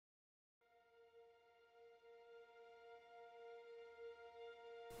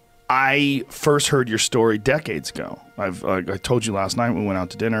I first heard your story decades ago. I told you last night we went out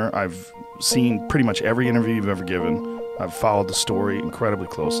to dinner. I've seen pretty much every interview you've ever given. I've followed the story incredibly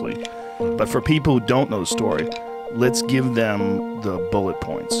closely. But for people who don't know the story, let's give them the bullet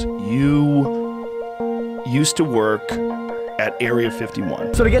points. You used to work at Area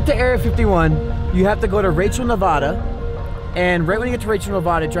 51. So to get to Area 51, you have to go to Rachel, Nevada. And right when you get to Rachel,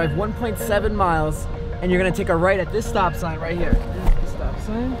 Nevada, drive 1.7 miles, and you're gonna take a right at this stop sign right here. This is the stop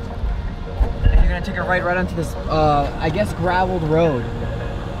sign. And you're gonna take a right onto this, I guess, graveled road.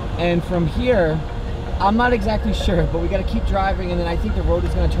 And from here, I'm not exactly sure, but we gotta keep driving, and then I think the road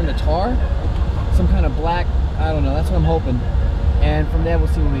is gonna turn to tar. Some kind of black, I don't know, that's what I'm hoping. And from there, we'll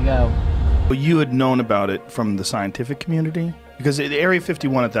see where we go. But you had known about it from the scientific community? Because Area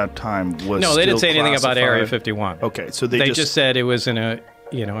 51 at that time was No, they didn't say anything classified. about Area 51. Okay, so they just said it was in a,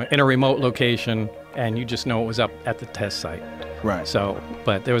 you know, in a remote location, and you just know it was up at the test site. Right. So,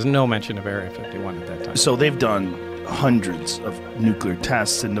 but there was no mention of Area 51 at that time. So they've done hundreds of nuclear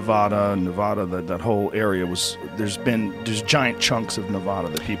tests in Nevada. That whole area was, there's giant chunks of Nevada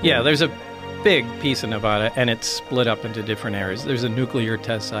that people... Yeah, there's a big piece of Nevada, and it's split up into different areas. There's a nuclear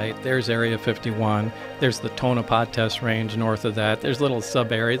test site, there's Area 51, there's the Tonopah test range north of that, there's little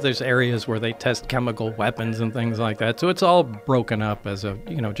sub-areas, there's areas where they test chemical weapons and things like that. So it's all broken up as a,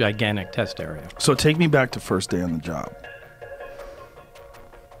 you know, gigantic test area. So take me back to first day on the job.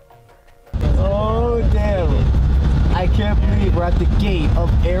 Oh, damn. I can't believe we're at the gate of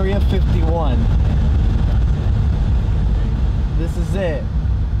Area 51. This is it.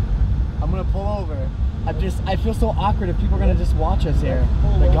 I'm gonna pull over. I feel so awkward if people are gonna just watch us here.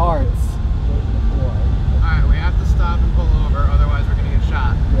 The guards. Alright, we have to stop and pull over, otherwise we're gonna get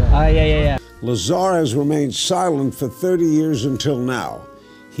shot. Yeah. Lazar has remained silent for 30 years until now.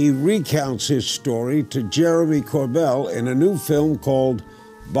 He recounts his story to Jeremy Corbell in a new film called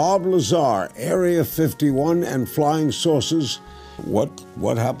Bob Lazar, Area 51 and Flying Saucers. What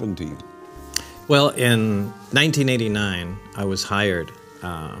happened to you? Well, in 1989, I was hired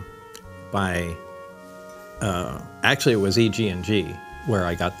by, actually it was EG&G where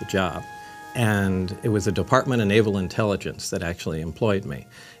I got the job. And it was the Department of Naval Intelligence that actually employed me.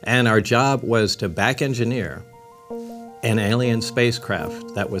 And our job was to back engineer an alien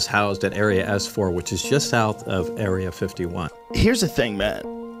spacecraft that was housed at Area S4, which is just south of Area 51. Here's the thing, Matt.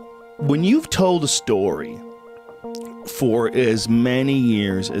 When you've told a story for as many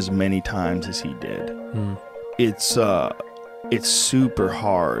years, as many times as he did, it's super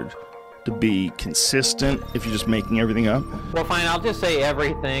hard to be consistent if you're just making everything up. Well, fine, I'll just say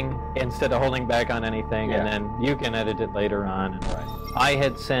everything instead of holding back on anything, and then you can edit it later on. I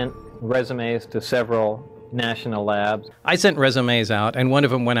had sent resumes to several national labs. I sent resumes out, and one of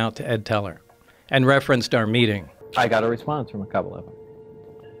them went out to Ed Teller and referenced our meeting. I got a response from a couple of them.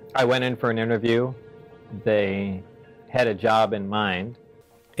 I went in for an interview. They had a job in mind.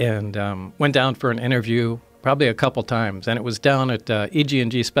 And went down for an interview probably a couple times, and it was down at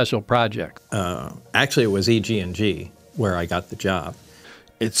EG&G Special Project. Actually, it was EG&G where I got the job.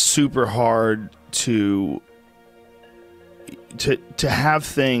 It's super hard to have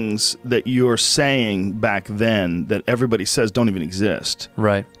things that you're saying back then that everybody says don't even exist.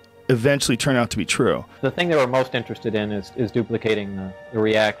 Right. Eventually turn out to be true. The thing they were most interested in is duplicating the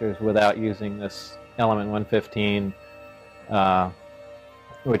reactors without using this element 115,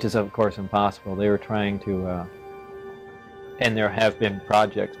 which is of course impossible. They were trying to, and there have been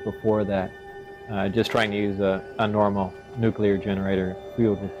projects before that, just trying to use a normal nuclear generator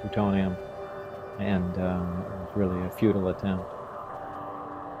fueled with plutonium, and it was really a futile attempt.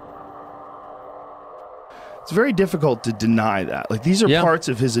 It's very difficult to deny that. Like, these are parts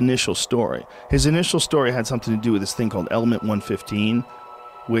of his initial story. His initial story had something to do with this thing called element 115,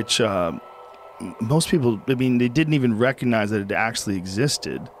 which most people, I mean, they didn't even recognize that it actually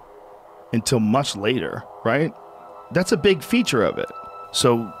existed until much later, right? That's a big feature of it.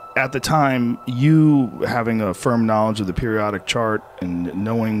 So at the time, you having a firm knowledge of the periodic chart and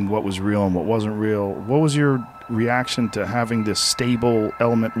knowing what was real and what wasn't real, what was your reaction to having this stable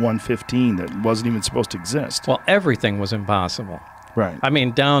element 115 that wasn't even supposed to exist? Well, everything was impossible. Right. I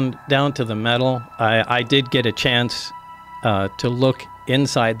mean, down to the metal. I did get a chance to look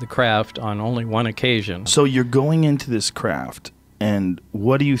inside the craft on only one occasion. So you're going into this craft, and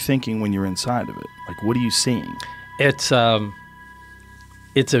what are you thinking when you're inside of it? Like, what are you seeing? It's a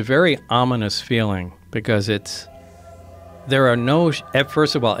very ominous feeling because there are no,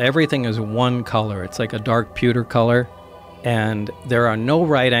 first of all, everything is one color. It's like a dark pewter color, and there are no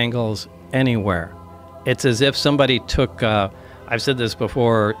right angles anywhere. It's as if somebody took, I've said this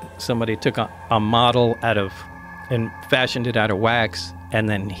before, somebody took a model out of and fashioned it out of wax and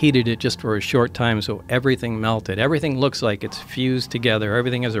then heated it just for a short time so everything melted. Everything looks like it's fused together.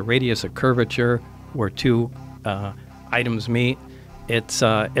 Everything has a radius of curvature where two items meet. It's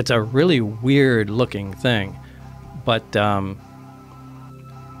a really weird looking thing, but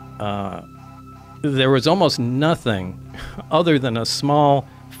there was almost nothing other than a small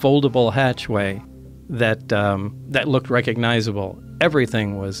foldable hatchway that looked recognizable.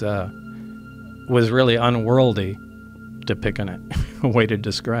 Everything was really unworldly, to pick on it, a way to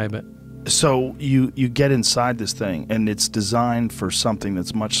describe it. So you get inside this thing, and it's designed for something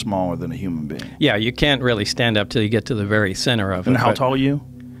that's much smaller than a human being. Yeah, you can't really stand up till you get to the very center of it. And how tall are you?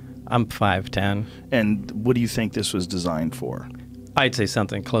 I'm 5'10". And what do you think this was designed for? I'd say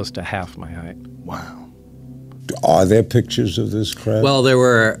something close to half my height. Wow. Are there pictures of this craft?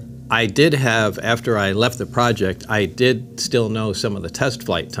 Well, I did have, after I left the project, I did still know some of the test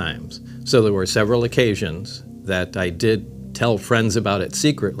flight times. So there were several occasions that I did tell friends about it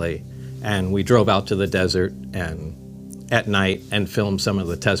secretly, and we drove out to the desert and at night and filmed some of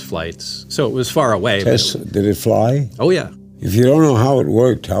the test flights. So it was far away. Did it fly? Oh, yeah. If you don't know how it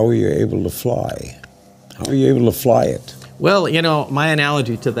worked, how were you able to fly? How were you able to fly it? Well, you know, my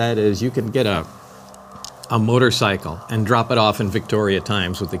analogy to that is you can get a motorcycle and drop it off in Victoria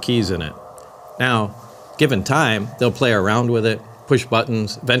Times with the keys in it. Now, given time, they'll play around with it, push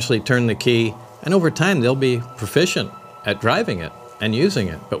buttons, eventually turn the key, and over time they'll be proficient at driving it and using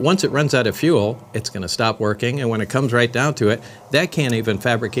it. But once it runs out of fuel, it's going to stop working, and when it comes right down to it, that can't even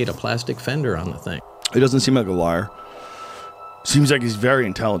fabricate a plastic fender on the thing. He doesn't seem like a liar. Seems like he's very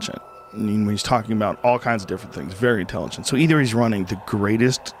intelligent. I mean, when he's talking about all kinds of different things, very intelligent. So either he's running the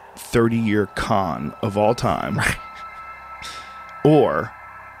greatest 30-year con of all time, or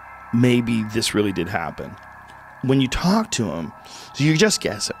maybe this really did happen. When you talk to him, so you're just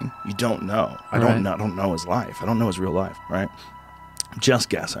guessing. You don't know. I don't know his life. I don't know his real life, right? Just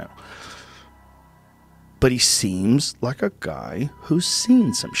guessing. But he seems like a guy who's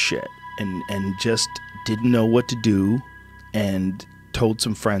seen some shit and just didn't know what to do and told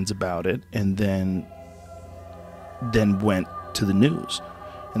some friends about it and then went to the news.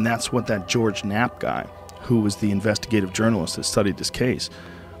 And that's what that George Knapp guy, who was the investigative journalist that studied this case,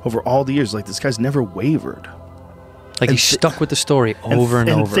 over all the years, like, this guy's never wavered. Like, he's stuck with the story over and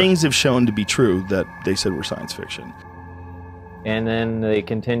over. And things have shown to be true that they said were science fiction. And then they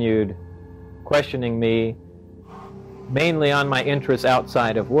continued questioning me, mainly on my interests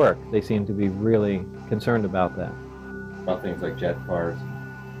outside of work. They seemed to be really concerned about that. About things like jet cars.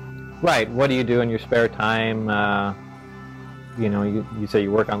 Right. What do you do in your spare time? You know, you say you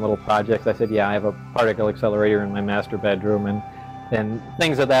work on little projects. I said, yeah, I have a particle accelerator in my master bedroom, and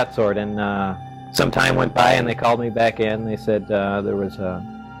things of that sort. And some time went by, and they called me back in. They said there was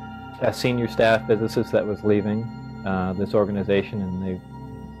a senior staff physicist that was leaving this organization, and they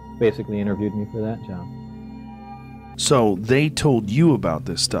basically interviewed me for that job. So they told you about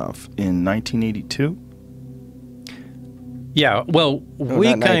this stuff in 1982? Yeah, well, no, we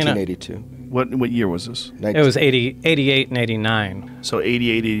kind of... 1982. What year was this? It was 88 and 89. So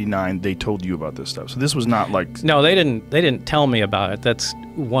 88, 89, they told you about this stuff. So this was not like... No, they didn't tell me about it. That's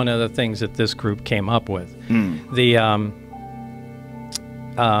one of the things that this group came up with. The,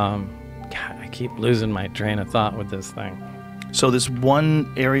 God, I keep losing my train of thought with this thing. So this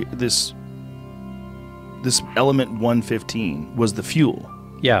one area, this element 115 was the fuel.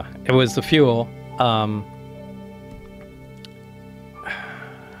 Yeah, it was the fuel.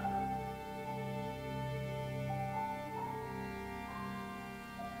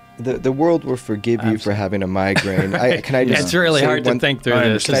 The world will forgive you for having a migraine. Can I just It's really hard to think through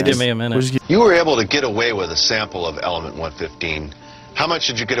this. Just give me a minute. You were able to get away with a sample of element 115. How much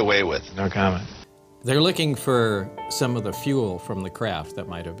did you get away with? No comment. They're looking for some of the fuel from the craft that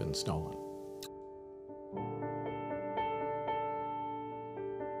might have been stolen.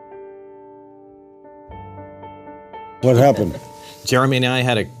 What happened? Jeremy and I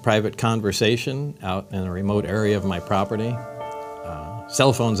had a private conversation out in a remote area of my property.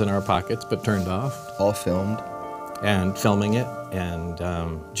 Cell phones in our pockets, but turned off. All filmed. And filming it. And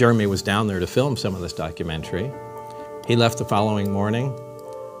Jeremy was down there to film some of this documentary. He left the following morning,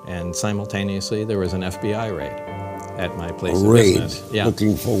 and simultaneously there was an FBI raid at my place of business. Yeah.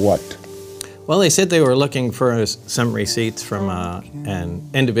 Looking for what? Well, they said they were looking for some receipts from an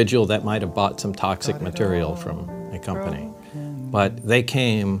individual that might have bought some toxic material from a company. But they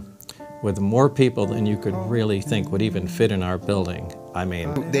came with more people than you could really think would even fit in our building. I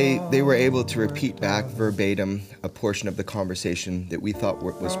mean... They were able to repeat back verbatim a portion of the conversation that we thought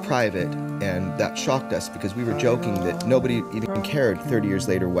was private, and that shocked us because we were joking that nobody even cared 30 years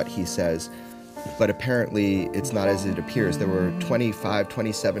later what he says. But apparently it's not as it appears. There were 25,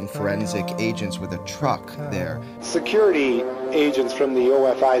 27 forensic agents with a truck there. Security agents from the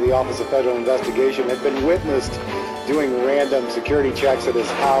OFI, the Office of Federal Investigation, had been witnessed doing random security checks at his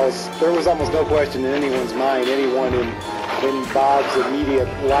house. There was almost no question in anyone's mind, anyone in Bob's immediate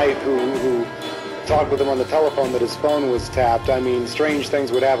life who talked with him on the telephone, that his phone was tapped. I mean, strange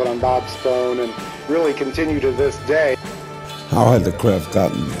things would happen on Bob's phone and really continue to this day. How had the craft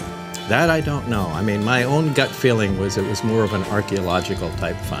gotten there? That I don't know. I mean, my own gut feeling was it was more of an archaeological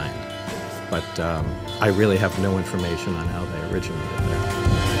type find. But I really have no information on how they originated there.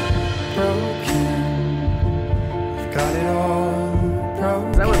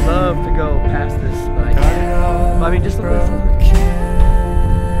 I would love to go past this, but I can't. I mean, just listen.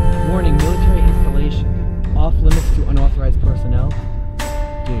 Warning, military installation. Off limits to unauthorized personnel.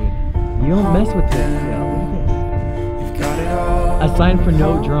 Dude, you don't mess with this, yo. Look at this. A sign for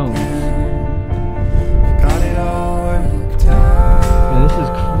no drones. Man, this is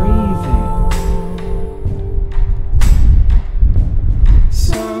crazy.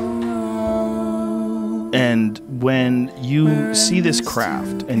 And when you see this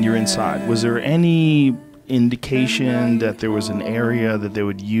craft and you're inside, was there any indication that there was an area that they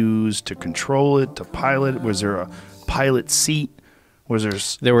would use to control it, to pilot it? Was there a pilot seat? Was there...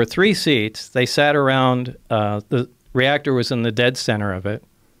 There were 3 seats. They sat around, the reactor was in the dead center of it,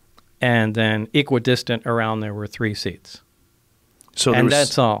 and then equidistant around there were 3 seats. So and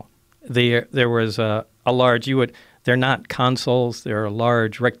that's all. There was a large, they're not consoles, they're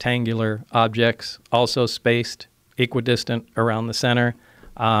large rectangular objects, also spaced, equidistant around the center.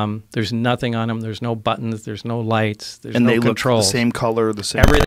 There's nothing on them, there's no buttons, there's no lights, there's no controls. And they look the same color, the same...